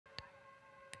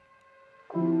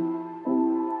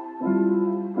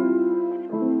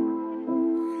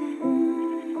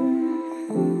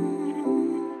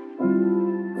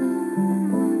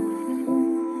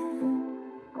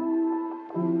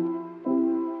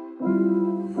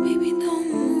Baby, don't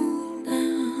move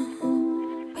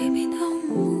now. Baby, don't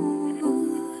move.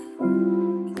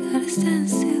 You gotta stand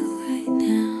still right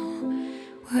now,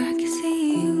 where I can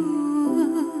see you.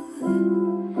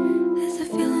 There's a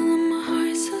feeling in my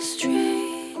heart so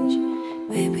strange.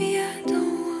 Baby, I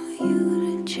don't want you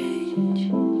to change.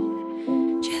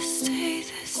 Just stay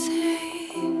the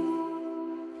same,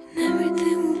 and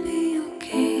everything will be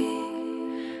okay.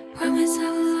 Promise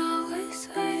I will always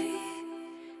wait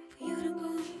for you to go.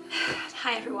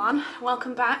 Hi everyone,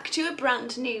 welcome back to a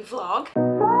brand new vlog.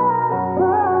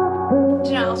 Do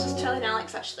you know, I was just telling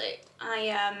Alex actually,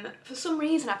 for some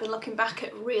reason I've been looking back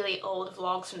at really old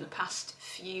vlogs from the past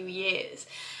few years.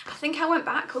 I think I went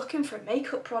back looking for a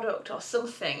makeup product or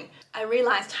something. I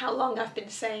realised how long I've been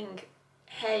saying,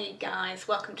 hey guys,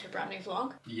 welcome to a brand new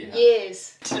vlog. Yeah.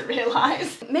 Years, didn't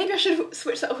realise. Maybe I should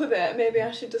switch that up a bit. Maybe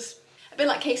I should just, a bit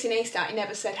like Casey Neistat, he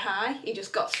never said hi, he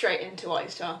just got straight into what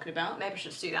he's talking about. Maybe I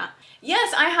should just do that.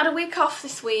 Yes, I had a week off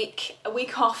this week, a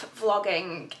week off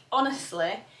vlogging.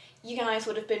 Honestly, you guys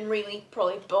would have been really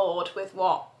probably bored with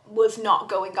what was not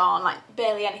going on. Like,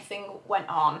 barely anything went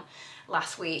on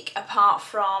last week, apart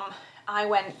from I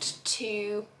went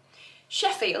to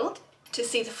Sheffield to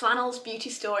see the Flannels beauty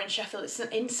store in Sheffield. It's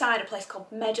inside a place called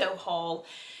Meadowhall,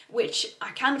 which I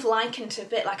kind of liken to a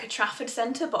bit like a Trafford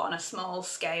Centre, but on a small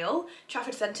scale.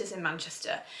 Trafford Centre's in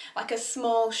Manchester, like a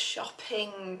small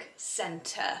shopping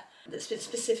centre that's been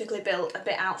specifically built a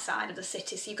bit outside of the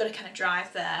city, so you've got to kind of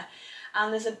drive there.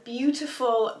 And there's a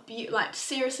beautiful, like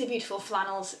seriously beautiful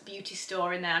Flannels beauty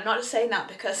store in there. I'm not just saying that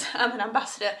because I'm an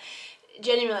ambassador.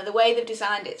 Genuinely, the way they've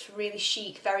designed it's really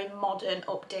chic, very modern,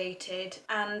 updated,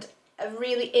 and a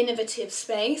really innovative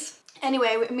space.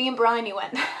 Anyway, me and Bryony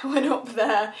went up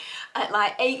there at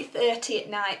like 8:30 at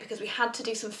night because we had to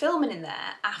do some filming in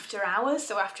there after hours.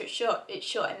 So after it's shut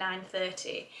at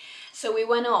 9:30. So we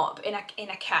went up in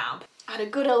a cab. I had a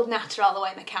good old natter all the way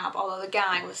in the cab, although the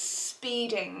guy was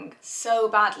speeding so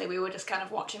badly we were just kind of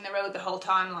watching the road the whole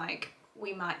time like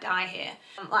we might die here.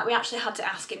 Like, we actually had to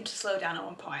ask him to slow down at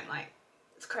one point, like,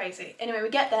 it's crazy. Anyway, we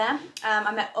get there.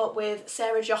 I met up with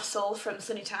Sarah Jossel from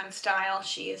Sunny Time Style.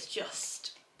 She is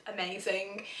just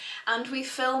amazing. And we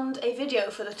filmed a video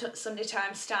for the Sunday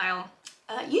Time Style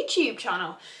YouTube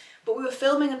channel. But we were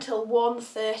filming until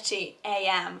 1:30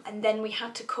 AM and then we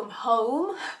had to come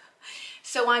home.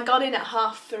 So I got in at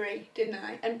 3:30, didn't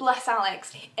I? And bless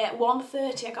Alex, at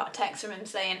 1:30 I got a text from him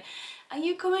saying, are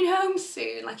you coming home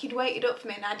soon? Like, he'd waited up for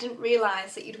me and I didn't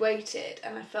realise that you'd waited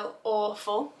and I felt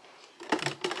awful.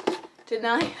 Didn't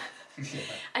I? Yeah.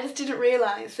 I just didn't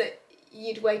realise that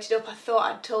you'd waited up. I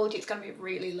thought I'd told you it's going to be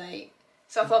really late.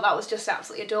 So I thought that was just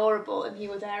absolutely adorable, and you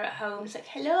were there at home. It's like,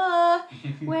 hello,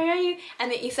 where are you? And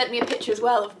then you sent me a picture as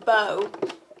well of Bo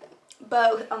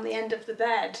on the end of the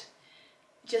bed,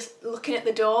 just looking at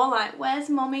the door like, where's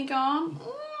mommy gone?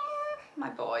 My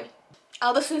boy.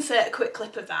 I'll just insert a quick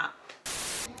clip of that.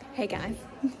 Hey guys.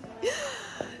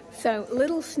 So,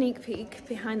 little sneak peek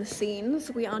behind the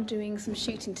scenes. We are doing some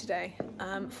shooting today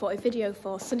for a video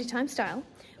for Sunday Time Style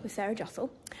with Sarah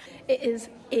Jossel. It is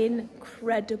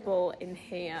incredible in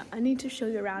here. I need to show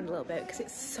you around a little bit because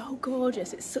it's so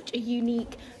gorgeous. It's such a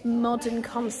unique, modern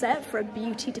concept for a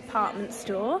beauty department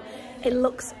store. It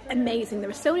looks amazing.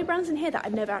 There are so many brands in here that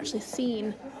I've never actually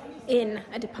seen in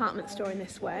a department store in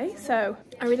this way. So,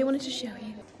 I really wanted to show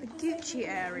you. The Gucci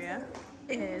area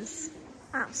is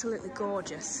absolutely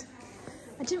gorgeous.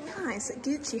 I didn't realise that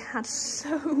Gucci had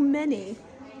so many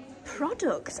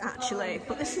products actually,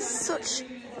 but this is such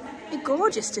a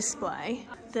gorgeous display.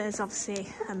 There's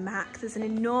obviously a MAC, there's an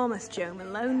enormous Jo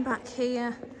Malone back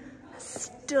here, a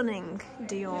stunning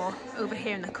Dior over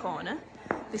here in the corner.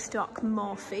 We stock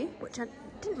Morphe, which I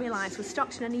didn't realise was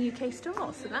stocked in any UK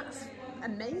stores, so that's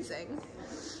amazing.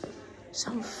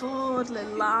 Tom Ford, Le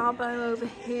Labo over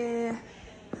here.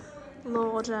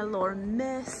 Lauder, Laura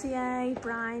Mercier,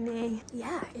 Bryony.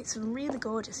 Yeah, it's really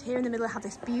gorgeous. Here in the middle I have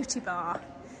this beauty bar.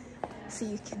 So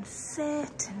you can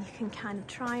sit and you can kind of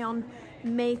try on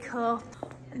makeup.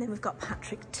 And then we've got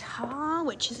Patrick Tar,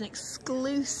 which is an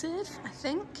exclusive, I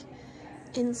think,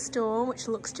 in store, which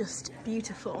looks just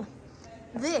beautiful.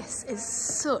 This is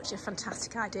such a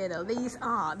fantastic idea though. These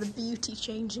are the beauty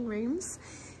changing rooms.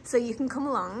 So you can come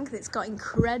along, it's got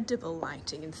incredible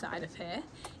lighting inside of here.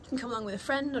 You can come along with a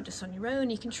friend or just on your own.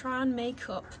 You can try on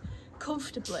makeup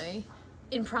comfortably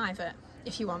in private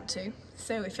if you want to.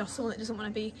 So if you're someone that doesn't want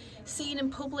to be seen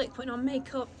in public putting on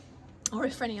makeup, or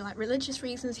if for any like religious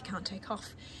reasons you can't take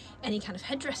off any kind of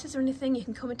headdresses or anything, you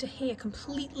can come into here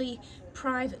completely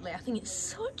privately. I think it's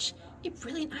such a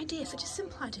brilliant idea, such a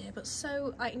simple idea, but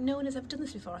so, like, no one has ever done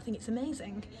this before. I think it's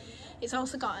amazing. It's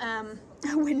also got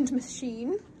a wind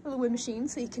machine, a little wind machine,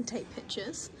 so you can take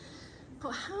pictures.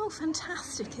 But how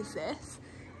fantastic is this?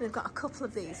 They've got a couple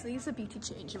of these. These are beauty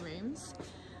changing rooms.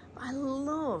 But I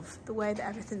love the way that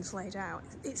everything's laid out.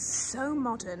 It's so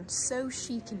modern, so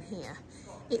chic in here.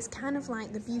 It's kind of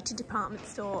like the beauty department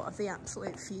store of the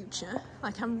absolute future.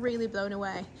 Like, I'm really blown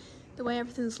away. The way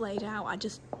everything's laid out, I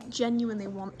just genuinely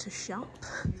want to shop.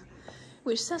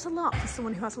 Which says a lot for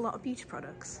someone who has a lot of beauty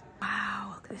products.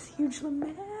 Wow, look at this huge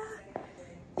Lumiere.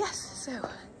 Yes, so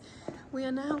we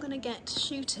are now going to get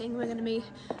shooting. We're going to be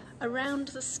around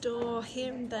the store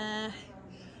here and there,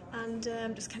 and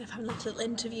just kind of having a little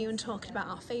interview and talking about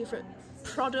our favourite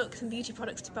products and beauty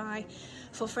products to buy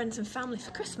for friends and family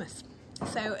for Christmas.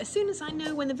 So as soon as I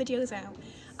know when the video's out,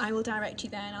 I will direct you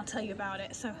there and I'll tell you about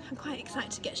it. So I'm quite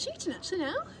excited to get shooting actually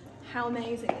now. How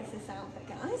amazing is this outfit,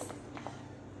 guys?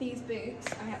 These boots,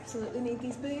 I absolutely need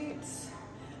these boots.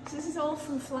 So this is all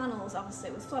from Flannels, obviously.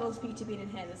 With Flannels Beauty being in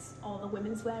here, there's all the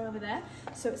women's wear over there.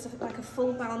 So it's like a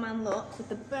full Balmain look with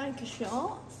the biker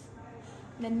shorts,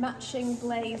 and then matching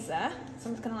blazer. So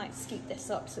I'm just gonna like scoop this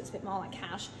up so it's a bit more like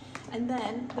cash. And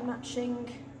then the matching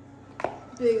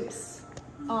boots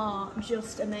are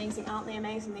just amazing, aren't they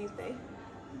amazing, these be?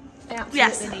 I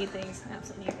absolutely need these, I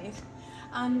absolutely need these.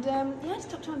 And yeah,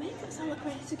 just up to my makeup, so I look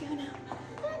ready to go now.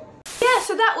 Yeah,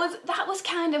 so that was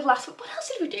kind of last week. What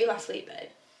else did we do last week, babe?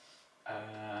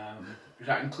 Was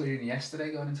that including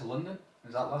yesterday going into London?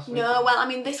 Was that last week? No, well, I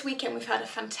mean, this weekend we've had a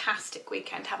fantastic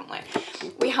weekend, haven't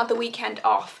we? We had the weekend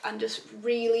off and just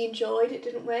really enjoyed it,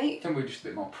 didn't we? I think we're just a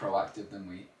bit more proactive than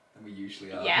we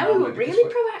usually are. Yeah, we were really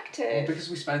proactive. Well, because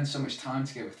we spend so much time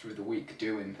together through the week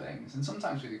doing things, and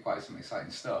sometimes we do quite some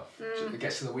exciting stuff. It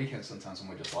gets to the weekend sometimes and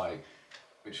we're just like,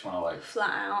 we just want to like... flat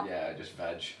out. Yeah, just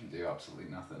veg and do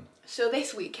absolutely nothing. So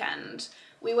this weekend,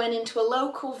 we went into a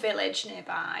local village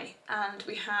nearby and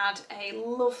we had a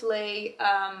lovely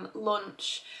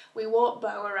lunch. We walked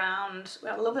Beau around, we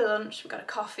had a lovely lunch, we got a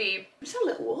coffee. We just had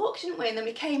a little walk, didn't we? And then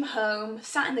we came home,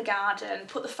 sat in the garden,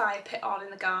 put the fire pit on in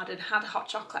the garden, had hot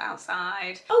chocolate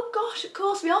outside. Oh gosh, of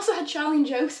course, we also had Charlie and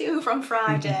Josie over on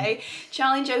Friday.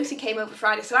 Charlie and Josie came over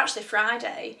Friday, so actually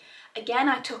Friday, again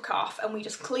I took off and we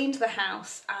just cleaned the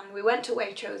house and we went to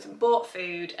Waitrose and bought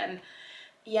food, and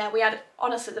yeah, we had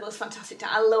honestly the most fantastic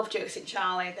time. I love Josie and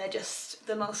Charlie, they're just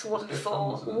the most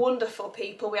wonderful, wonderful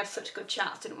people. We had such good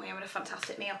chats, didn't we? We had a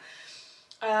fantastic meal.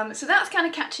 So that's kind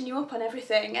of catching you up on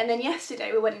everything. And then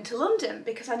yesterday we went into London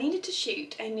because I needed to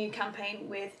shoot a new campaign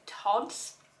with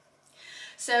Tod's.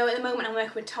 So at the moment I'm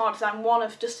working with Tod's. I'm one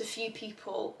of just a few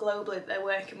people globally that they're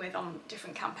working with on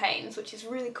different campaigns, which is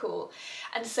really cool.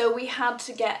 And so we had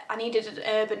to I needed an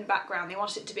urban background. They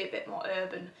wanted it to be a bit more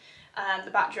urban,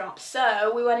 the backdrop.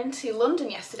 So we went into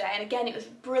London yesterday, and again it was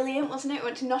brilliant, wasn't it? We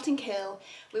went to Notting Hill,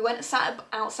 we went and sat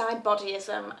outside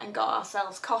Bodyism and got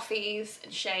ourselves coffees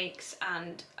and shakes,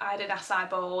 and I had an acai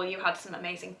bowl, you had some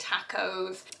amazing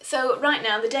tacos. So right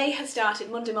now the day has started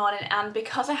Monday morning, and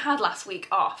because I had last week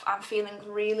off, I'm feeling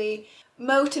really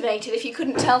motivated. If you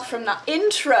couldn't tell from that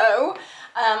intro,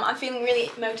 I'm feeling really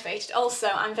motivated. Also,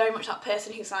 I'm very much that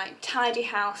person who's like, tidy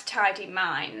house, tidy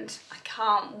mind. I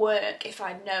can't work if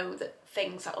I know that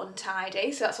things are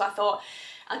untidy. So that's why I thought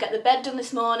I'll get the bed done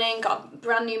this morning, got a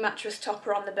brand new mattress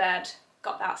topper on the bed,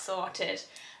 got that sorted.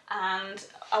 And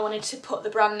I wanted to put the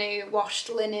brand new washed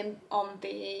linen on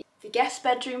the guest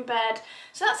bedroom bed.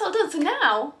 So that's all done. So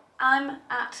now I'm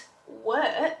at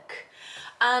work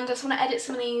and I just want to edit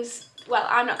some of these. Well,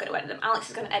 I'm not going to edit them, Alex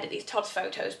is going to edit these Tod's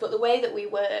photos, but the way that we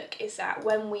work is that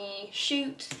when we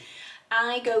shoot,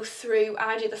 I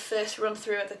do the first run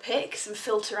through of the pics and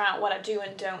filter out what I do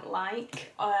and don't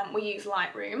like. We use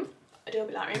Lightroom,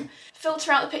 Adobe Lightroom.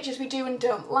 Filter out the pictures we do and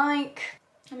don't like.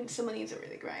 I mean, some of these are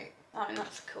really great. I mean,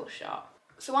 that's a cool shot.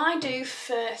 So I do the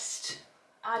first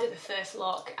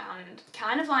look and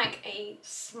kind of like a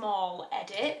small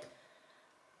edit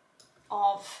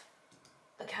of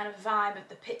the kind of vibe of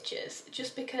the pictures,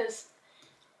 just because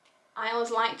I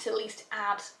always like to at least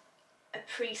add a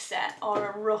preset or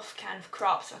a rough kind of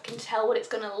crop so I can tell what it's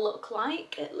going to look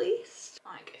like at least.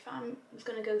 Like if I'm just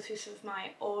going to go through some of my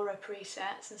aura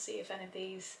presets and see if any of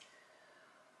these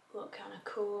look kind of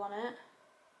cool on it.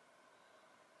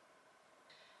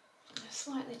 I'm going to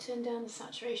slightly turn down the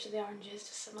saturation of the oranges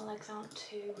just so my legs aren't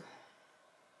too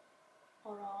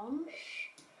orange.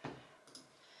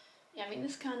 Yeah, I mean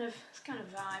this kind of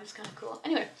vibe is kind of cool.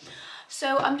 Anyway,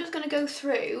 so I'm just going to go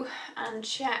through and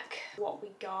check what we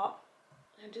got.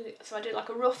 So I do like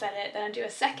a rough edit, then I do a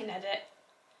second edit.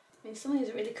 I mean some of these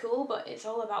are really cool, but it's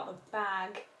all about the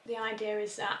bag The idea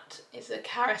is that it's a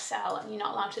carousel and you're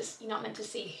not meant to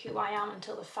see who I am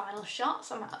until the final shot,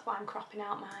 so that's why I'm cropping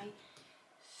out my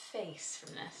face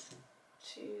from this.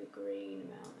 Too green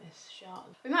about this shot.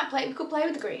 We could play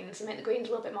with the greens and make the greens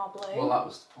a little bit more blue. Well, that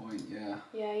was the point, yeah.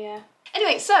 Yeah.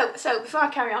 Anyway, so before I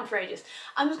carry on for ages,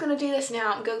 I'm just going to do this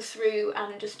now and go through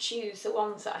and just choose the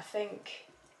ones that I think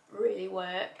really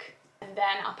work. And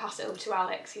then I'll pass it over to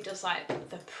Alex, who does like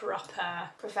the proper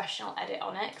professional edit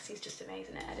on it, because he's just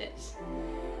amazing at edits.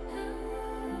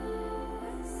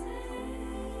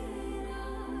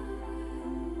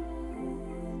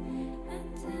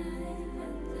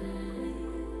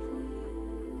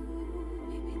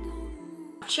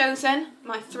 I've chosen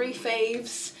my 3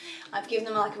 faves. I've given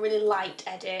them like a really light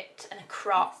edit and a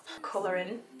crop,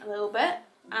 colouring a little bit.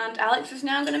 And Alex is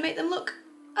now going to make them look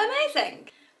amazing.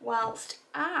 Whilst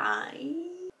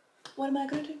what am I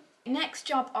going to do? Next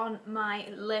job on my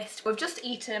list, we've just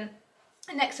eaten.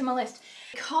 Next on my list,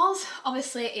 because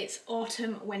obviously it's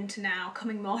autumn, winter now,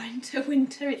 coming more into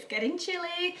winter, it's getting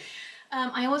chilly.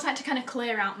 I always like to kind of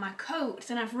clear out my coats,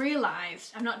 and I've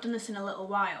realised I've not done this in a little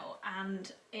while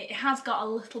and it has got a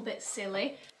little bit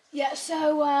silly. Yeah,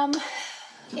 so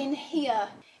in here,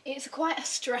 it's quite a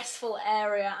stressful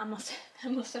area, I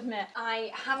must admit.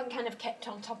 I haven't kind of kept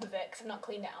on top of it because I've not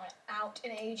cleaned it out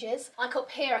in ages. Like up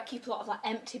here, I keep a lot of like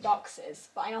empty boxes,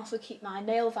 but I also keep my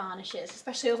nail varnishes,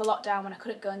 especially over lockdown when I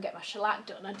couldn't go and get my shellac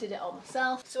done. I did it all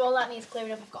myself. So all that needs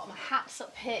clearing up. I've got all my hats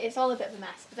up here. It's all a bit of a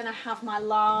mess. But then I have my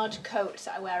large coats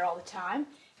that I wear all the time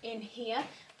in here,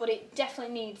 but it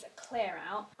definitely needs a clear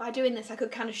out. By doing this, I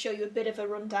could kind of show you a bit of a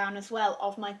rundown as well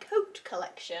of my coat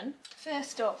collection.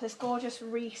 First up, this gorgeous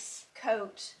Reiss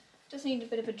coat. Does need a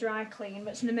bit of a dry clean,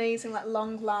 but it's an amazing like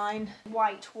long line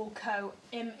white wool coat.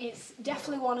 It's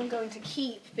definitely one I'm going to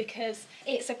keep because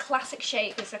it's a classic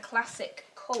shape, it's a classic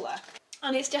colour.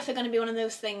 And it's definitely going to be one of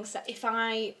those things that if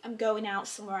I am going out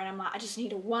somewhere and I'm like, I just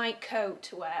need a white coat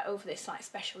to wear over this like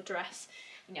special dress,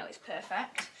 you know, it's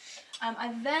perfect.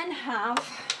 I then have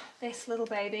this little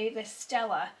baby, this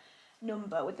Stella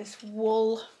number with this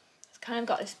wool. It's kind of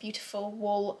got this beautiful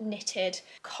wool knitted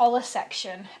collar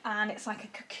section, and it's like a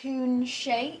cocoon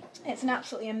shape. It's an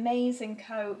absolutely amazing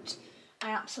coat.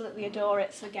 I absolutely adore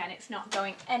it. So again, it's not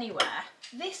going anywhere.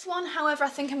 This one, however, I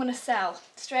think I'm going to sell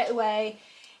straight away.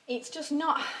 It's just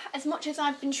not as much as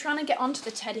I've been trying to get onto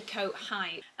the teddy coat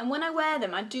height. And when I wear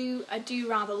them, I do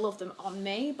rather love them on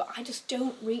me, but I just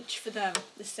don't reach for them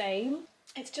the same.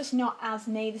 It's just not as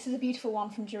me. This is a beautiful one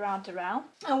from Gerard Darel.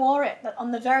 I wore it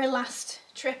on the very last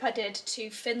trip I did to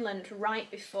Finland right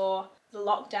before the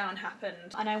lockdown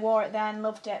happened, and I wore it then,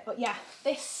 loved it. But yeah,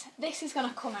 this is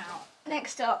gonna come out.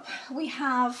 Next up, we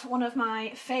have one of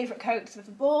my favourite coats I've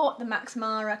ever bought, the Max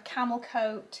Mara Camel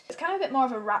coat. It's kind of a bit more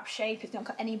of a wrap shape. It's not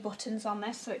got any buttons on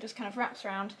this, so it just kind of wraps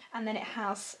around, and then it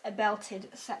has a belted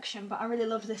section. But I really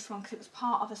love this one because it was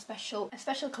part of a special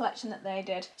collection that they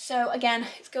did. So again,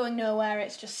 it's going nowhere.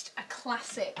 It's just a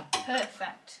classic,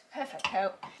 perfect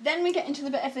coat. Then we get into the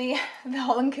bit of the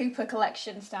Holland Cooper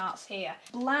collection starts here.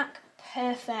 Black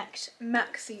perfect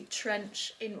maxi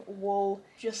trench in wool,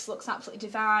 just looks absolutely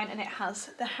divine, and it has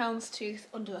the houndstooth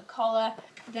under the collar.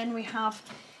 Then we have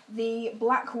the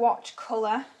black watch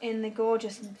colour in the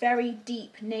gorgeous very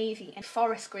deep navy and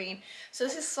forest green. So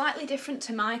this is slightly different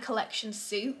to my collection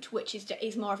suit, which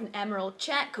is more of an emerald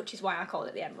check, which is why I call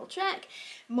it the emerald check,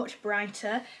 much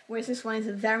brighter, whereas this one is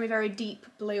a very, very deep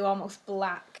blue, almost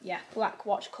black, yeah, black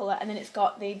watch colour. And then it's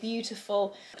got the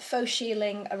beautiful faux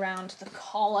shielding around the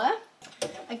collar.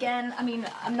 Again, I mean,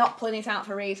 I'm not pulling these out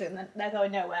for a reason, they're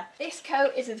going nowhere. This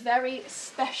coat is a very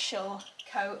special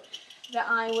coat that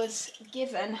I was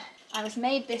given. I was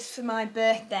made this for my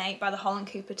birthday by the Holland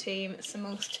Cooper team. It's the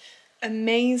most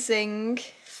amazing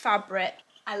fabric.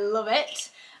 I love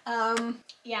it.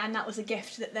 Yeah, and that was a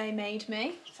gift that they made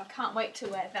me, so I can't wait to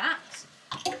wear that.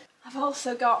 I've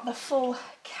also got the full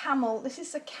camel. This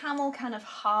is the camel kind of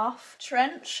half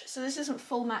trench, so this isn't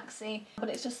full maxi, but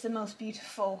it's just the most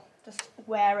beautiful, just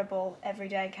wearable,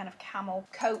 everyday kind of camel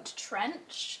coat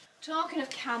trench. Talking of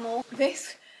camel,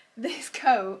 this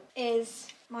coat is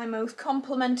my most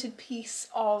complimented piece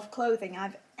of clothing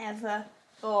I've ever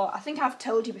bought. I think I've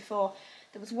told you before,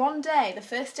 there was one day, the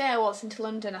first day I waltzed into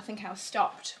London, I think I was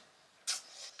stopped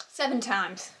 7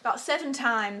 times, about 7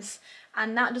 times,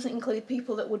 and that doesn't include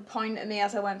people that would point at me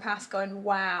as I went past going,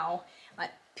 wow.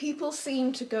 Like, people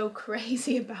seem to go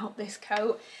crazy about this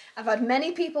coat. I've had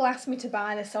many people ask me to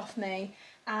buy this off me,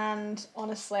 and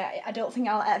honestly, I don't think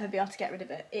I'll ever be able to get rid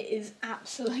of it. It is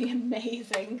absolutely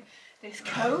amazing, this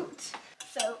coat.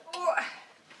 So,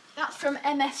 that's From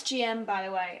MSGM, by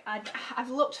the way.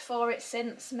 I've looked for it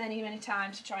since many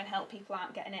times to try and help people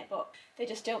out getting it, but they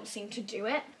just don't seem to do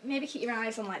it. Maybe keep your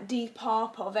eyes on like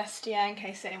Depop or Vestiaire in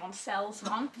case anyone sells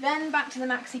one. Then back to the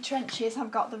maxi trenches, I've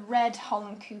got the red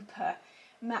Holland Cooper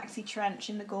maxi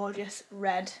trench in the gorgeous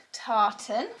red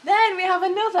tartan. Then we have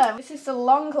another. This is the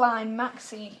long line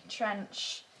maxi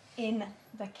trench in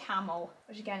the Camel,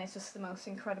 which again is just the most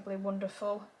incredibly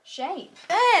wonderful shape.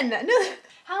 Then another.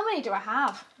 How many do I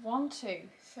have? 1, 2,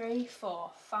 3,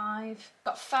 4, 5.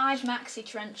 Got 5 maxi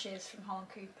trenches from Holland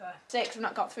Cooper. 6. I've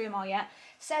not got 3 more yet.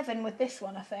 7 with this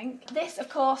one, I think. This, of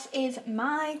course, is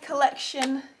my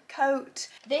collection coat.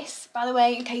 This, by the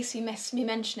way, in case you missed me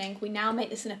mentioning, we now make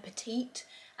this in a petite.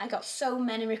 I got so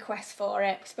many requests for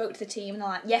it. Spoke to the team and they're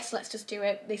like, yes, let's just do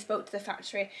it. They spoke to the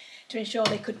factory to ensure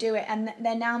they could do it, and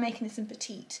they're now making this in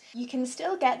petite. You can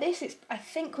still get this. I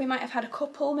think we might have had a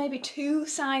couple, maybe 2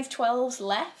 size 12s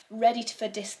left, ready for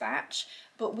dispatch,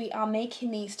 but we are making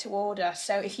these to order.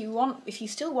 So if you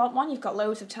still want one, you've got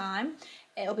loads of time.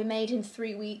 It'll be made in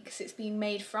 3 weeks. It's being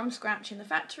made from scratch in the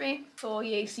factory for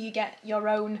you, so you get your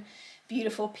own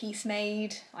beautiful piece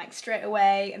made like straight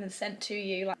away and then sent to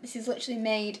you. Like, this is literally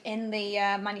made in the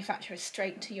manufacturer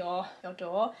straight to your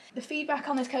door. The feedback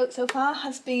on this coat so far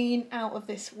has been out of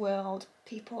this world.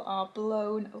 People are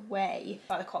blown away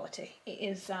by the quality. It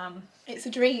is it's a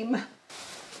dream.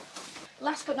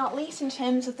 Last but not least, in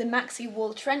terms of the maxi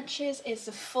wool trenches, is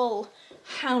the full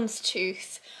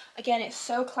houndstooth. Again, it's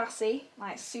so classy,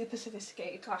 like super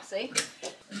sophisticated classy.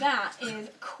 That is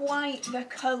quite the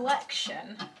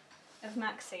collection of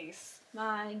maxis.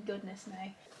 My goodness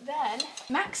me. Then,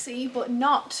 maxi but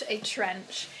not a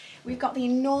trench. We've got the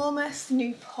enormous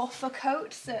new puffer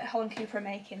coats that Holland Cooper are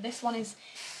making. This one is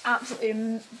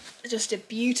absolutely just a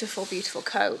beautiful, beautiful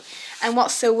coat. And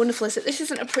what's so wonderful is that this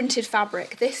isn't a printed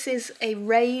fabric. This is a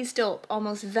raised up,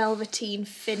 almost velveteen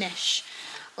finish.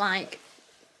 Like,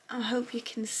 I hope you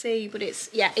can see, but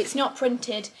it's not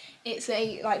printed. It's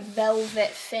a like velvet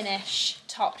finish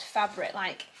topped fabric,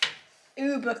 like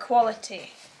uber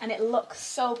quality, and it looks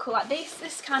so cool. Like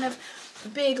this kind of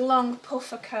big long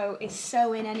puffer coat is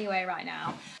so in anyway right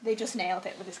now. They just nailed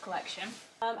it with this collection.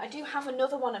 I do have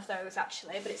another one of those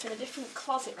actually, but it's in a different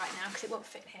closet right now because it won't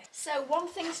fit here. So one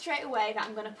thing straight away that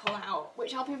I'm going to pull out,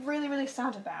 which I'll be really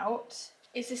sad about,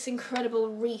 is this incredible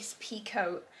Reiss pea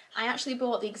coat. I actually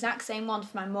bought the exact same one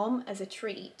for my mum as a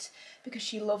treat because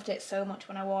she loved it so much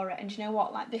when I wore it. And you know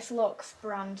what, like this looks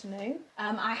brand new.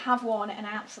 I have worn it and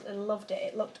I absolutely loved it.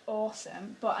 It looked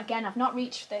awesome. But again, I've not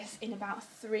reached this in about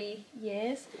 3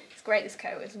 years. It's great, this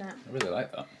coat, isn't it? I really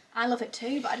like that. I love it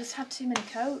too, but I just had too many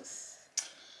coats.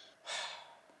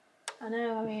 I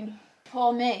know, I mean,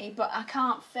 poor me, but I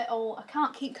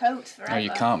can't keep coats forever. No,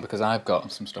 you can't, because I've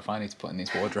got some stuff I need to put in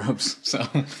these wardrobes, so...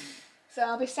 So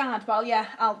I'll be sad, but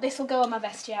yeah, this will go on my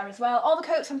Vestiaire as well. All the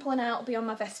coats I'm pulling out will be on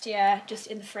my Vestiaire, just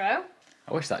in the Inthefrow.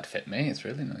 I wish that'd fit me, it's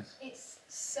really nice. It's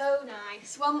so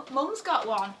nice. Well, Mum's got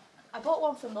one. I bought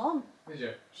one for Mum. Did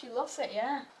you? She loves it,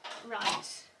 yeah.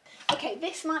 Right. Okay,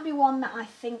 this might be one that I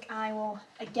think I will,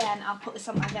 again, I'll put this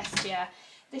on my Vestiaire.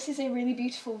 This is a really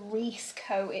beautiful Reiss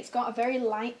coat. It's got a very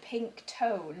light pink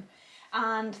tone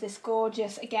and this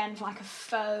gorgeous, again, like a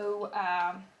faux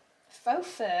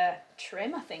fur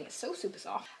trim, I think. It's so super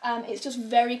soft. It's just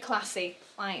very classy.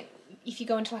 Like, if you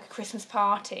go into like a Christmas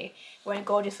party wearing a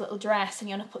gorgeous little dress and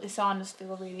you want to put this on, just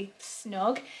feel really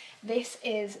snug. This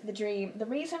is the dream. The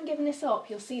reason I'm giving this up,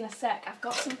 you'll see in a sec, I've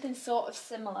got something sort of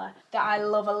similar that I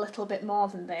love a little bit more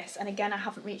than this. And again, I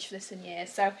haven't reached for this in years.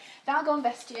 So that'll go on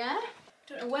Vestiaire.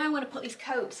 Don't know where I'm going to put these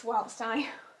coats whilst I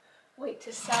wait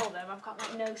to sell them. I've got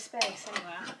like no space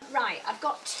anywhere. Right, I've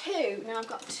got two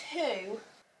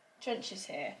trenches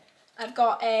here. I've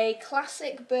got a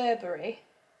classic Burberry,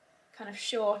 kind of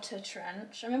shorter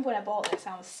trench. I remember when I bought this,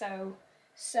 I was so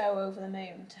over the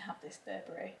moon to have this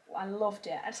Burberry. I loved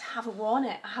it. I just haven't worn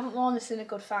it. I haven't worn this in a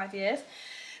good 5 years.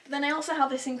 But then I also have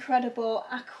this incredible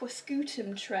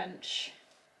Aquascutum trench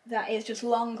that is just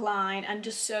long line and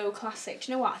just so classic.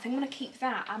 Do you know what? I think I'm going to keep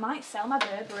that. I might sell my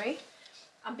Burberry.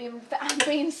 I'm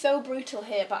being so brutal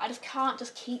here, but I just can't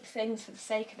just keep things for the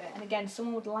sake of it. And again,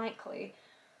 someone would likely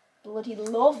bloody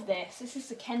love this. This is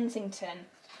the Kensington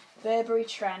Burberry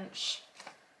trench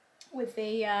with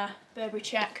the Burberry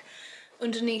check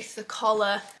underneath the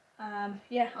collar.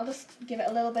 Yeah, I'll just give it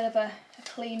a little bit of a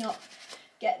clean up,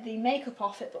 get the makeup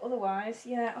off it, but otherwise,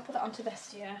 yeah, I'll put that onto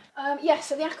Vestiaire. Yeah,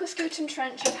 so the Aquascutum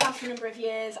trench I've had for a number of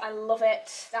years. I love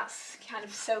it. That's kind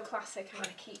of so classic. I'm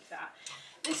going to keep that.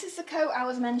 This is the coat I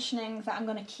was mentioning that I'm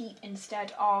going to keep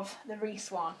instead of the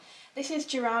Reiss one. This is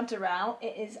Gerard Darel.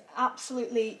 It is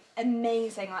absolutely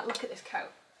amazing. Like, look at this coat.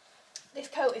 this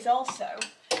coat is also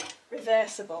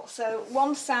reversible. So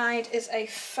one side is a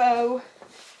faux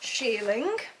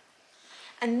shearling,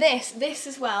 and this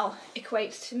as well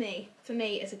equates to me, for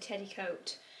me, as a teddy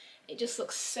coat. It just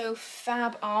looks so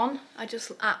fab on. I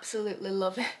just absolutely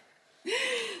love it.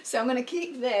 So I'm going to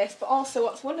keep this, but also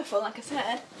what's wonderful, like I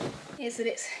said, is that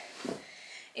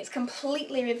it's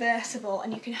completely reversible,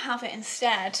 and you can have it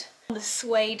instead on the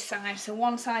suede side. So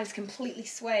one side is completely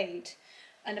suede,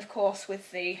 and of course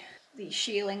with the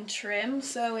shearling trim,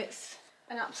 so it's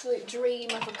an absolute dream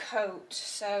of a coat.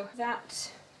 So that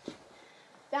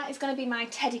is going to be my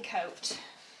teddy coat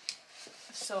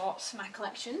of sorts, my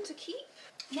collection to keep.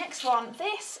 Next one,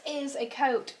 this is a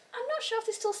coat. I'm not sure if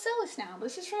they still sell this now, but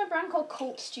this is from a brand called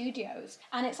Cult Studios,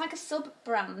 and it's like a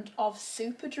sub-brand of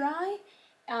Superdry.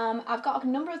 I've got a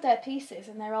number of their pieces,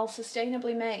 and they're all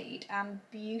sustainably made and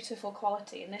beautiful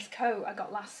quality. And this coat I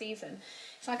got last season.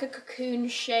 It's like a cocoon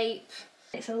shape.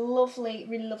 It's a lovely,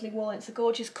 really lovely wool. It's a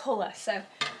gorgeous colour. So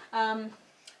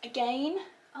again,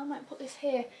 I might put this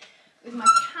here with my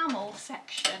Camel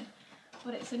section,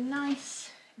 but it's a nice,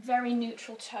 very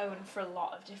neutral tone for a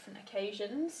lot of different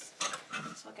occasions.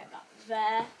 So I'll get that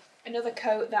there. Another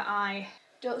coat that I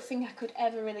don't think I could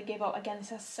ever really give up. Again,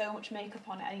 this has so much makeup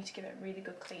on it, I need to give it a really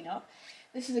good clean up.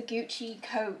 This is a Gucci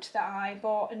coat that I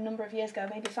bought a number of years ago,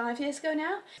 maybe 5 years ago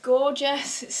now.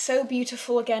 Gorgeous, it's so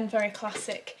beautiful, again, very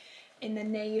classic in the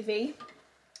navy.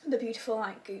 The beautiful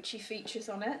like Gucci features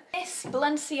on it. This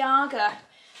Balenciaga,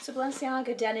 it's a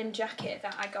Balenciaga denim jacket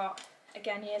that I got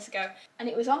again years ago, and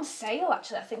it was on sale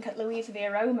actually, I think at Louisa the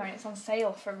Aroma, and it's on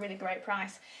sale for a really great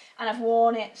price, and I've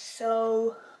worn it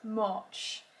so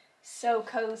much. So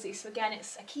cosy. So again,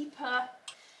 it's a keeper.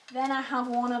 Then I have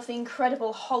one of the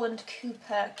incredible Holland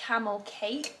Cooper camel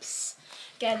capes.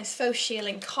 Again, this faux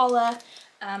shearling collar,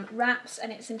 wraps,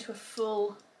 and it's into a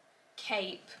full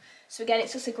cape. So again,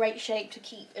 it's just a great shape to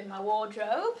keep in my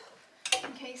wardrobe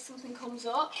in case something comes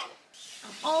up.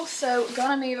 I'm also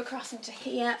gonna move across into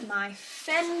here, my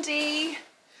Fendi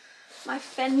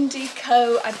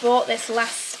coat. I bought this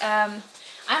last, I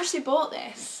actually bought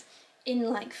this in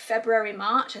like February,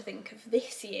 March, I think, of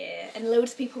this year, and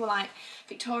loads of people were like,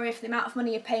 Victoria, for the amount of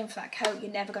money you're paying for that coat,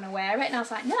 you're never going to wear it. And I was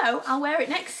like, no, I'll wear it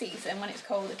next season when it's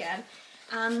cold again,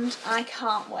 and I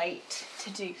can't wait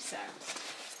to do so.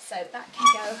 So that can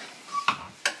go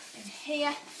in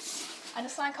here. I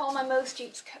just like all my most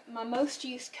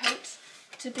used coats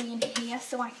to be in here,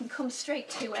 so I can come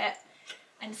straight to it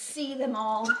and see them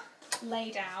all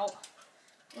laid out,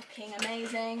 looking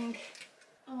amazing.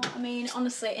 Oh, I mean,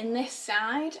 honestly, in this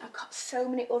side, I've got so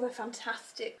many other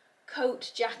fantastic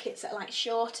coat jackets that are like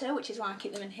shorter, which is why I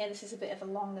keep them in here. This is a bit of a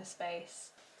longer space,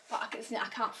 but I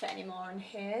can't fit any more in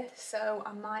here, so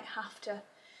I might have to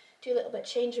do a little bit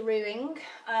change-a-rooing.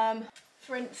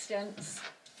 For instance,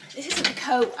 this isn't a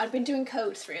coat. I've been doing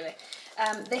coats really.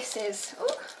 This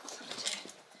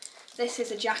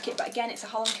is a jacket, but again, it's a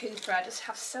Holland Cooper. I just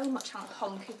have so much on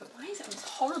Holland Cooper. Why is it on this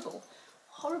horrible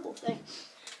thing?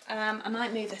 I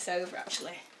might move this over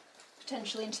actually,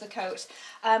 potentially into the coat,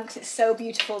 because it's so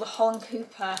beautiful. The Holland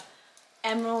Cooper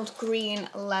emerald green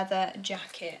leather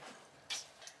jacket.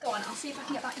 Go on, I'll see if I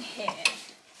can get that in here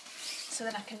so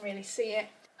then I can really see it.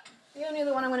 The only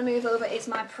other one I'm going to move over is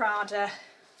my Prada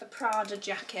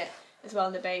jacket as well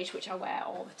in the beige, which I wear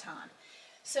all the time.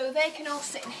 So they can all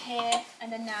sit in here,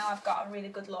 and then now I've got a really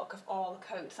good look of all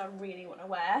the coats I really want to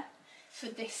wear for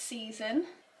this season.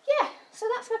 Yeah, so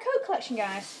that's my coat collection,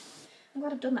 guys. I'm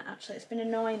glad I've done that actually. It's been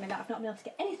annoying me that I've not been able to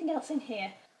get anything else in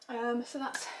here. So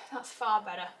that's far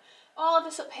better. All of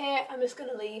this up here, I'm just going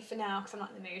to leave for now because I'm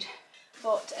not in the mood.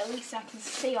 But at least I can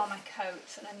see all my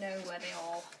coats and I know where they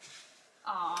all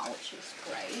are, which is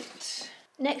great.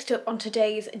 Next up on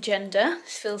today's agenda,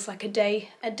 this feels like a day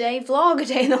vlog, a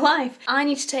day in the life. I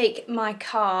need to take my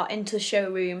car into the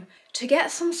showroom to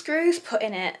get some screws put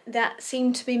in it that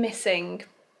seem to be missing.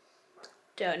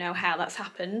 Don't know how that's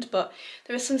happened, but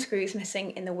there are some screws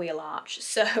missing in the wheel arch,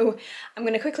 so I'm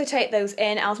going to quickly take those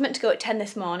in. I was meant to go at 10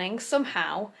 this morning,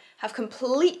 somehow have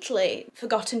completely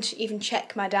forgotten to even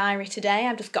check my diary today.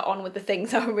 I've just got on with the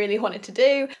things I really wanted to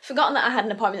do. Forgotten that I had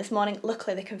an appointment this morning.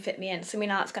 Luckily they can fit me in, so me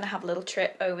and Art's going to have a little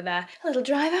trip over there. A little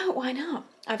drive out, why not?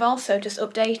 I've also just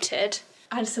added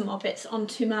some more bits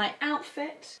onto my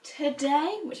outfit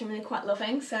today, which I'm really quite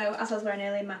loving. So as I was wearing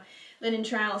earlier, my linen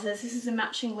trousers. This is a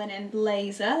matching linen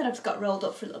blazer that I've just got rolled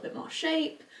up for a little bit more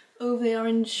shape over the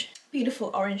orange,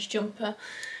 beautiful orange jumper.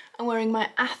 I'm wearing my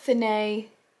Athene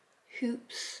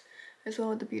hoops as well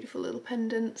with the beautiful little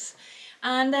pendants.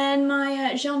 And then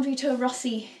my Jean Vito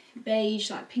Rossi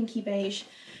beige, like pinky beige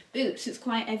boots. It's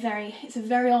a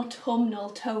very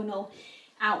autumnal, tonal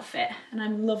outfit and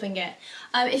I'm loving it.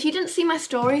 If you didn't see my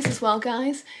stories as well,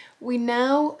 guys, we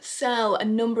now sell a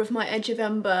number of my Edge of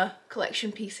Ember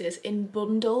collection pieces in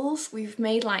bundles. We've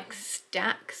made like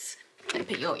stacks. Let me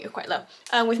put you, you're quite low.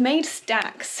 We've made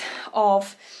stacks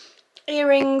of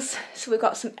earrings, so we've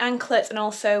got some anklets and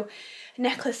also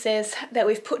necklaces that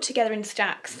we've put together in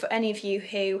stacks for any of you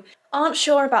who aren't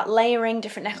sure about layering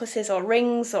different necklaces or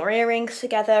rings or earrings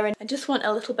together and just want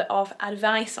a little bit of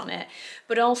advice on it,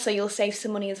 but also you'll save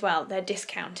some money as well. They're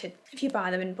discounted if you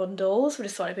buy them in bundles. We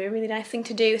just thought it'd be a really nice thing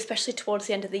to do, especially towards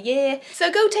the end of the year.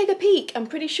 So go take a peek. I'm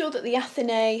pretty sure that the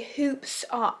Athene hoops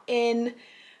are in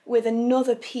with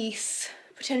another piece,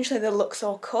 potentially the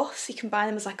Luxor cuffs. You can buy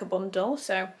them as like a bundle,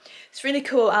 so it's really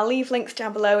cool. I'll leave links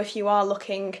down below if you are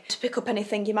looking to pick up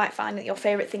anything. You might find that your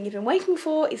favourite thing you've been waiting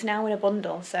for is now in a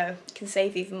bundle, so you can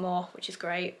save even more, which is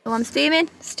great. Oh, I'm steaming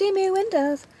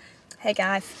windows. Hey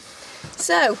guys.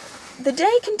 So, the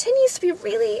day continues to be a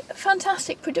really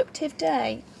fantastic, productive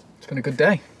day. It's been a good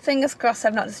day. Fingers crossed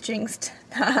I've not just jinxed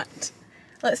that.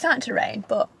 Well, it's starting to rain,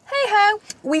 but hey ho.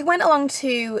 We went along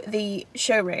to the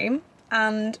showroom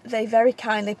and they very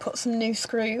kindly put some new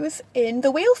screws in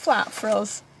the wheel flat for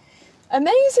us.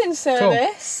 Amazing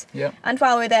service. Cool. Yeah. And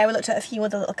while we were there, we looked at a few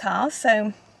other little cars,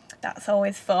 so that's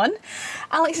always fun.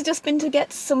 Alex has just been to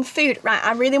get some food. Right,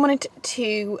 I really wanted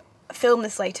to film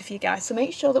this later for you guys, so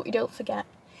make sure that we don't forget.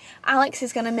 Alex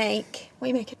is gonna make, what are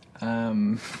you making?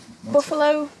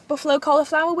 Buffalo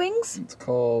cauliflower wings? It's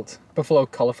called buffalo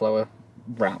cauliflower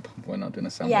wrap. We're not doing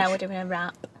a sandwich. Yeah, we're doing a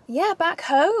wrap. Yeah, back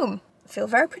home. I feel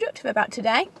very productive about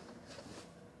today.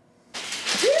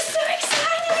 Who's so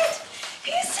excited?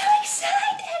 Who's so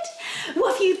excited?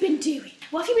 What have you been doing?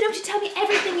 What have you been up to? Tell me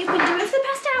everything you've been doing for the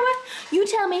past hour. You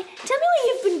tell me what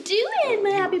you've been doing,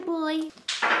 my happy boy.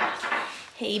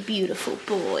 Hey, beautiful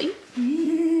boy.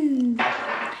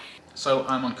 So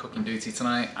I'm on cooking duty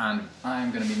tonight and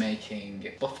I'm going to be making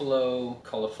buffalo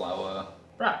cauliflower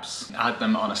wraps. I had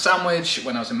them on a sandwich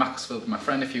when I was in Macclesfield with my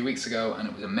friend a few weeks ago and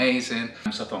it was amazing.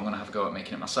 So I thought I'm going to have a go at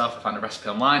making it myself. I found a recipe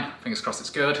online. Fingers crossed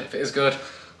it's good. If it is good,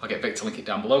 I'll get Vic to link it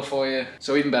down below for you.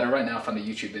 So even better, right now I found a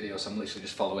YouTube video, so I'm literally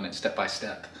just following it step by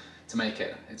step to make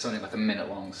it. It's only like a minute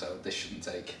long, so this shouldn't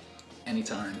take any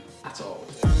time at all.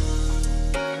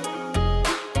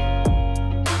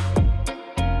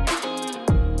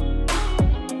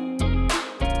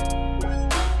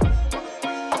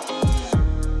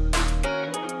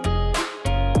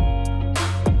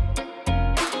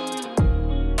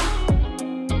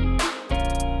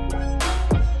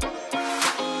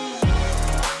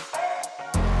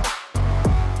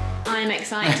 I'm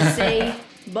excited to see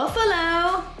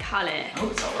buffalo cauliflower. Oh,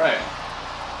 it's alright.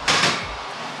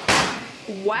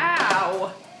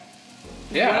 Wow.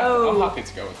 Yeah, Whoa. I'm happy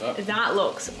to go with that. That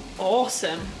looks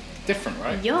awesome. Different,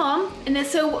 right? Yum. And then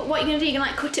so what are you gonna do? You're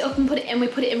gonna like cut it up and put it in, we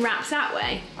put it in wraps that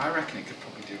way? I reckon it could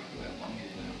probably do a bit longer,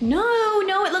 you know?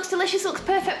 No, it looks delicious, it looks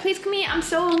perfect. Please come here, I'm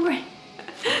so hungry.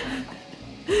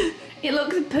 It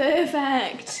looks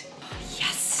perfect.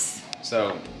 Yes.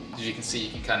 So, as you can see,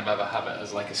 you can kind of either have it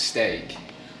as like a steak.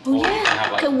 Oh or you yeah, can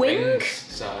have like a wing? wing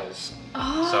size.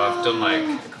 Oh. So I've done like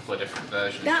a couple of different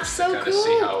versions. That's just so to kind of cool.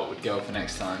 see how it would go for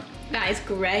next time. That is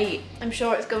great. I'm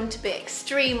sure it's going to be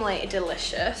extremely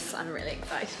delicious. I'm really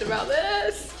excited about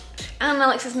this. And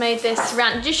Alex has made this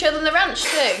ranch. Did you show them the ranch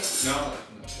too? No.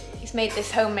 He's made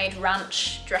this homemade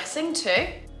ranch dressing too.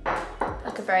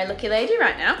 Like a very lucky lady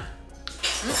right now.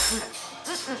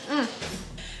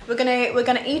 We're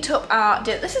gonna eat up our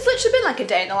dinner. This has literally been like a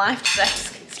day in the life today.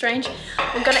 It's strange.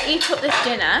 We're gonna eat up this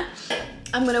dinner.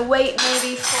 I'm gonna wait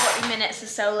maybe 40 minutes or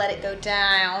so, let it go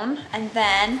down, and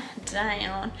then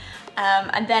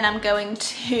I'm going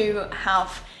to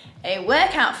have a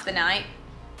workout for the night,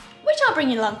 which I'll bring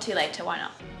you along to later, why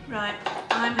not? Right,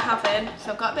 I'm having,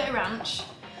 so I've got a bit of ranch,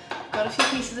 got a few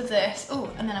pieces of this, oh,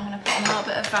 and then I'm gonna put on a little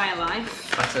bit of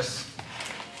Violife. Lettuce.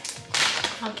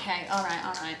 Okay, all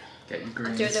right. Get your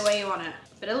greens. Do it the way you want it.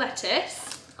 Bit of lettuce.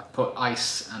 I put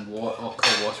ice and water, or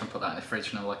cold water, and put that in the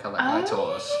fridge, you know, like I let my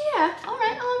tortoise. Yeah, all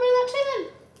right, I'll bring that too then.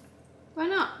 Why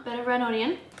not? Bit of red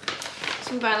onion,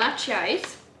 some Bralette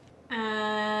cheese,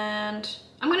 and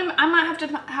I might have to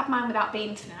have mine without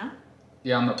beans now.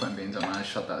 Yeah, I'm not putting beans on mine, I just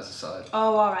shot that as a side.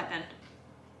 Oh, all right then.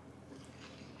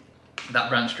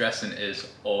 That ranch dressing is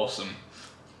awesome.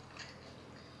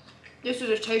 This is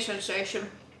a taste sensation.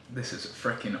 This is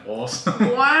freaking awesome.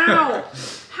 Wow.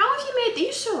 How have you made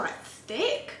these so like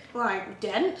thick, like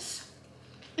dense?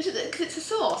 Is it because it's a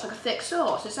sauce, like a thick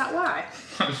sauce? Is that why?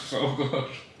 That's so good.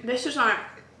 This might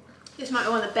be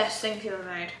one of the best things you've ever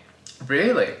made.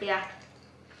 Really? Yeah.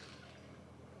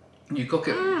 You cook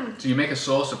it, so you make a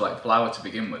sauce of like flour to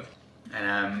begin with,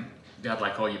 and you had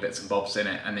like all your bits and bobs in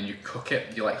it, and then you cook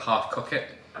it, you like half cook it,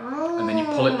 and then you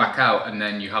pull it back out, and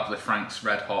then you have the Frank's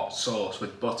Red Hot sauce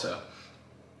with butter,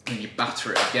 and you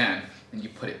batter it again, and you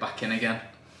put it back in again.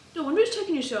 No wonder it's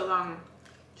taking you so long.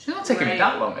 It's not taking me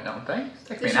that long, I don't think. It's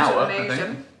taking me an hour, I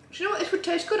think. Do you know what this would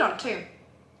taste good on too?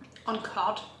 On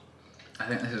cod. I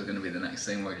think this is going to be the next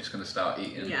thing we're just going to start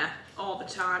eating. Yeah, all the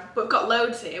time. But we've got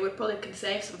loads here, we probably can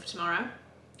save some for tomorrow.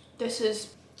 This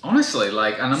is... Honestly,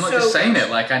 like, and I'm not so just saying good. it,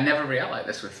 like, I never react like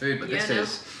this with food, but Yeah, this no.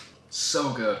 is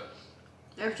so good.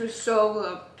 This is so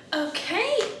good.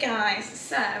 Okay, guys,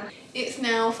 so it's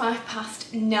now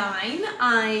 9:05.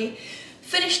 I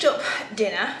finished up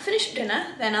dinner,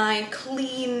 then I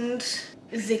cleaned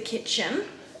the kitchen,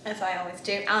 as I always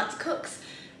do. Alex cooks,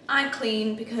 I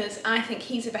clean because I think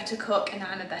he's a better cook and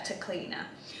I'm a better cleaner.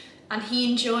 And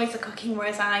he enjoys the cooking,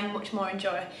 whereas I much more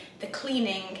enjoy the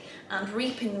cleaning and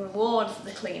reaping the rewards of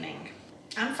the cleaning.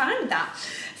 I'm fine with that.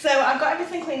 So I've got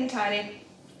everything clean and tidy.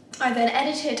 I then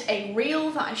edited a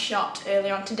reel that I shot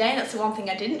earlier on today. That's the one thing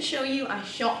I didn't show you. I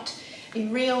shot a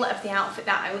reel of the outfit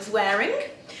that I was wearing.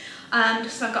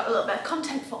 So I've got a little bit of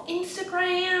content for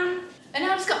Instagram. And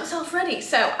now I just got myself ready.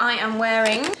 So I am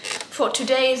wearing, for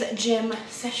today's gym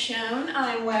session,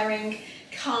 I'm wearing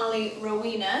Carly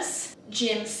Rowena's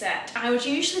gym set. I would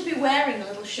usually be wearing the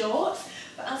little shorts,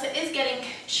 but as it is getting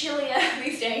chillier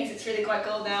these days, it's really quite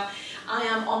cold now, I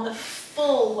am on the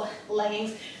full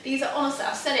leggings. These are, honestly,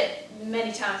 I've said it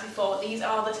many times before, these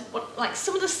are like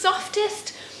some of the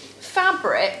softest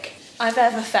fabric I've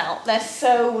ever felt. They're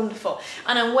so wonderful.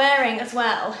 And I'm wearing as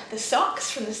well the socks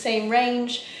from the same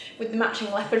range with the matching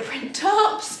leopard print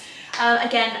tops.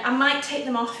 Again, I might take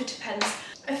them off, it depends.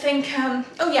 I think,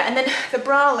 oh yeah, and then the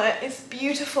bralette is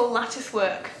beautiful lattice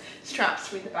work straps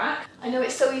through the back. I know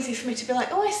it's so easy for me to be like,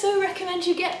 oh, I so recommend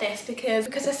you get this because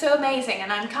they're so amazing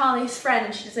and I'm Carly's friend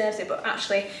and she deserves it, but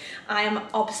actually I am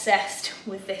obsessed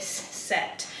with this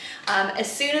set. As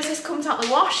soon as this comes out the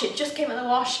wash, it just came out the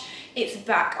wash, it's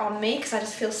back on me because I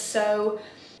just feel so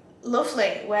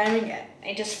lovely wearing it.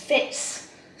 It just fits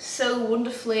so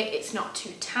wonderfully, it's not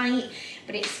too tight,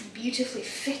 but it's beautifully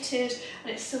fitted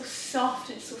and it's so soft,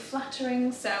 it's so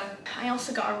flattering. So I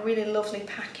also got a really lovely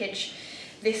package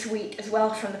this week as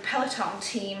well from the Peloton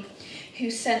team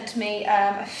who sent me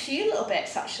a few little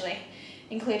bits actually,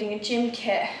 including a gym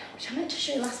kit, which I meant to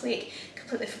show you last week,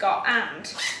 completely forgot,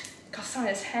 and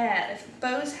Costa's hair, there's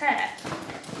Bo's hair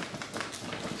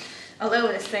all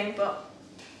over this thing, but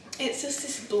it's just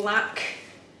this black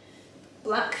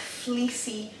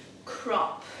fleecy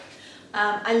crop.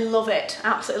 I love it,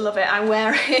 absolutely love it. I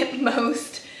wear it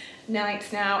most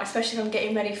nights now, especially if I'm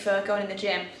getting ready for going in the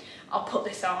gym. I'll put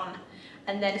this on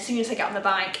and then as soon as I get on the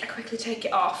bike, I quickly take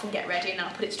it off and get ready and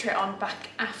I'll put it straight on back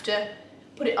after.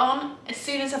 Put it on as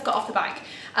soon as I've got off the bike.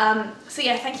 So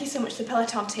yeah, thank you so much to the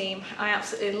Peloton team. I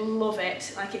absolutely love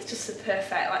it. Like it's just the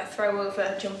perfect like throw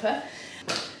over jumper.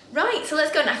 Right, so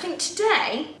let's go. And I think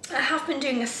today, I have been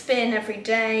doing a spin every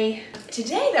day.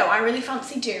 Today though, I really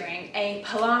fancy doing a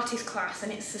Pilates class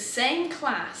and it's the same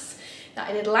class that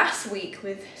I did last week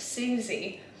with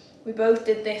Susie. We both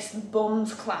did this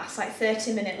bums class, like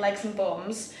 30-minute legs and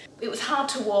bums. It was hard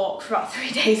to walk for about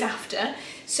 3 days after,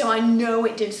 so I know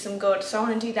it did some good. So I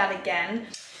want to do that again.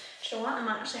 So I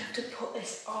might actually have to put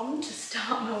this on to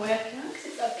start my workout because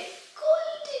it's a bit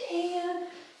cold in here.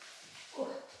 Oh.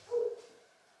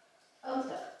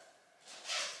 Oh,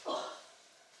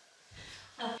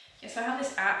 oh. Yes, I have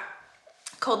this app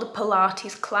called the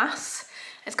Pilates class.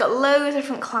 It's got loads of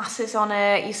different classes on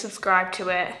it. You subscribe to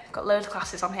it. It's got loads of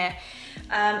classes on here.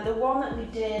 The one that we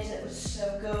did that was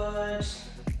so good.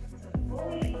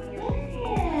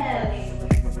 Yes.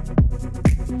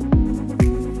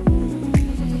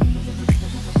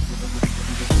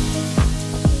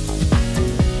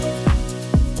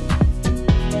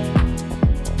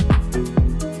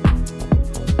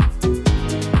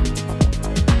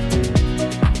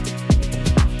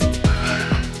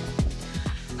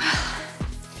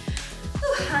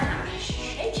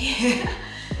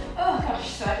 Oh gosh,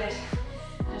 so I did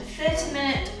a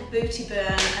 30-minute booty burn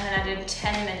and then I did a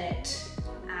 10-minute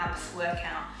abs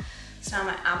workout. So now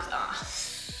my abs are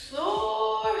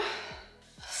so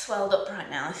swelled up right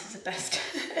now. This is the best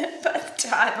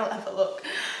time I'll ever look.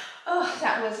 Oh,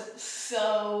 that was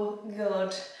so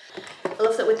good. I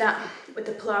love that with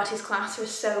the Pilates class, there are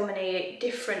so many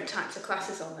different types of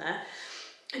classes on there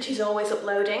and she's always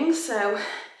uploading, so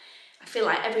I feel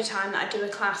like every time that I do a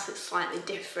class it's slightly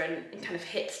different and kind of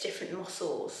hits different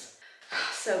muscles.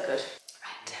 So good.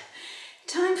 Right,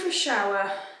 time for a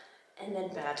shower and then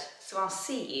bed. So I'll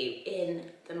see you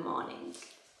in the morning.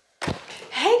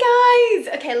 Hey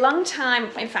guys! Okay, long time,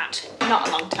 in fact, not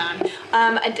a long time.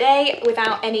 A day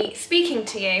without any speaking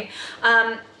to you.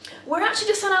 We're actually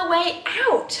just on our way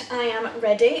out. I am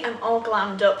ready, I'm all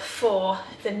glammed up for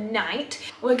the night.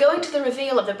 We're going to the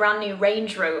reveal of the brand new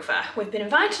Range Rover. We've been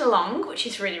invited along, which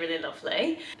is really, really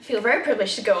lovely. I feel very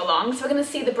privileged to go along. So we're gonna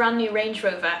see the brand new Range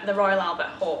Rover at the Royal Albert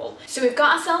Hall. So we've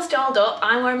got ourselves dolled up.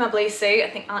 I'm wearing my blue suit. I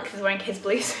think Alex is wearing his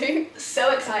blue suit.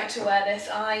 So excited to wear this.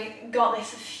 I got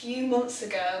this a few months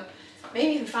ago.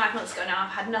 Maybe even 5 months ago now. I've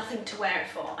had nothing to wear it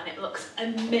for and it looks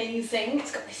amazing.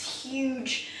 It's got this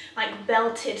huge like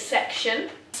belted section.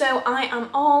 So I am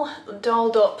all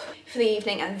dolled up for the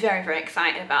evening. I'm very, very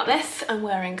excited about this. I'm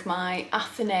wearing my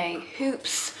Athenae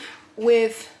hoops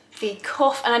with the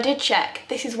cuff, and I did check,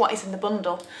 this is what is in the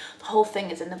bundle. The whole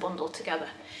thing is in the bundle together.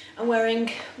 I'm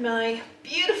wearing my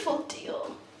beautiful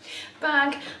Dior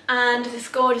bag and this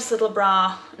gorgeous little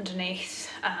bra underneath.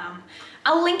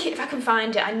 I'll link it if I can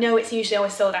find it. I know it's usually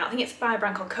always sold out. I think it's by a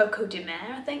brand called Coco,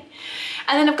 I think.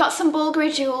 And then I've got some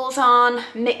Bulgari jewels on,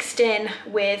 mixed in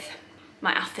with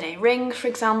my Athenae ring, for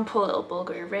example, a little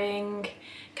Bulgari ring.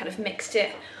 Kind of mixed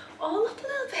it all up a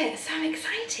little bit. So I'm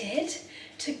excited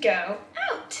to go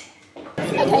out.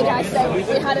 Okay guys, so we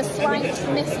had a slight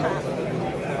mishap.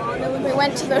 Oh no, we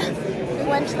went to the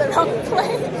wrong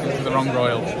place. To the wrong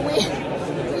Royal.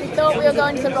 We thought we were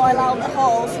going to the Royal Albert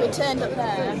Hall, so we turned up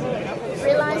there.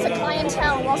 Realised the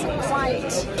clientele wasn't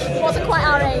quite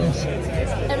our age.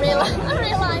 I realised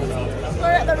we're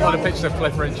at the wrong... What a picture of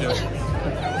Cliff Richard.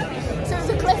 So it was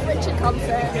a Cliff Richard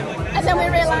concert, and then we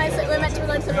realised that we were meant to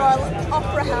go to the Royal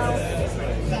Opera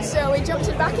House. So we jumped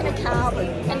back in a cab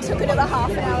and took another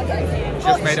half an hour getting here.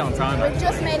 Just made it on time. We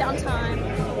just made it on time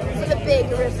for the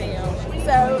big reveal.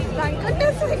 So thank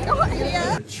goodness we got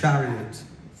here. A chariot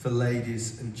for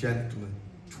ladies and gentlemen.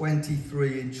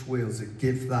 23-inch wheels that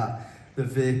give the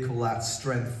vehicle that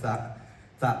strength,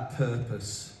 that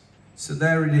purpose. So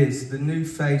there it is, the new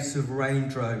face of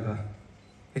Range Rover.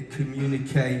 It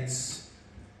communicates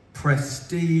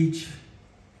prestige,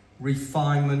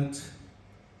 refinement,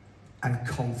 and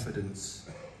confidence.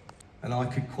 And I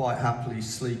could quite happily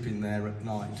sleep in there at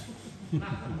night.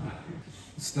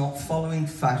 It's not following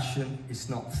fashion, it's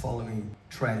not following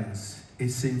trends.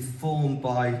 It's informed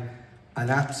by an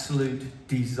absolute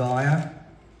desire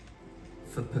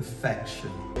for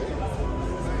perfection.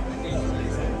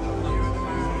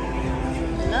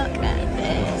 Look at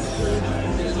this.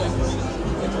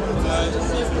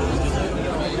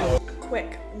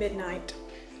 Quick midnight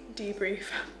debrief.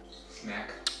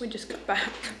 Snack. We just got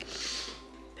back.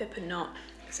 Pip and Knot.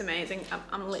 It's amazing.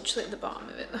 I'm literally at the bottom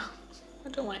of it though. I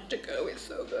don't want it to go, it's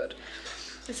so good.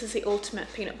 This is the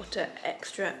ultimate peanut butter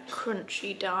extra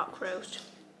crunchy dark roast.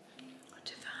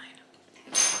 Divine.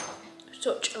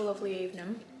 Such a lovely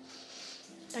evening.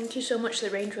 Thank you so much to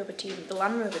the Range Rover team, the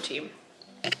Land Rover team,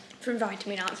 for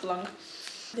inviting me out along.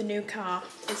 The new car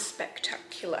is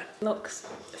spectacular. Looks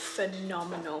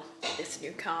phenomenal, this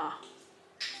new car.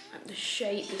 Like the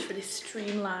shape is really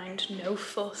streamlined, no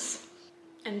fuss.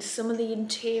 And some of the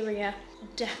interior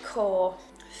decor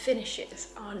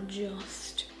finishes are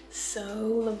just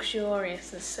so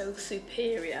luxurious and so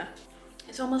superior.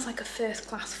 It's almost like a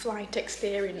first-class flight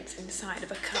experience inside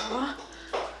of a car.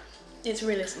 It's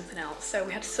really something else. So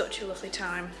we had such a lovely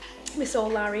time. We saw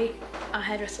Larry, our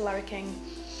hairdresser Larry King.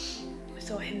 We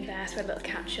saw him there, so we had a little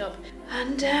catch-up.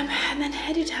 And then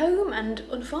headed home and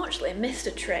unfortunately missed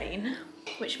a train,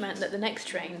 which meant that the next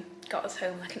train got us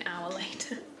home like an hour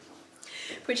later,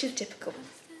 which is typical.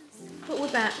 But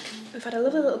we're back. We've had a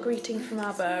lovely little greeting from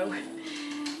our beau,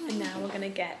 and now we're gonna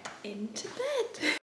get into bed.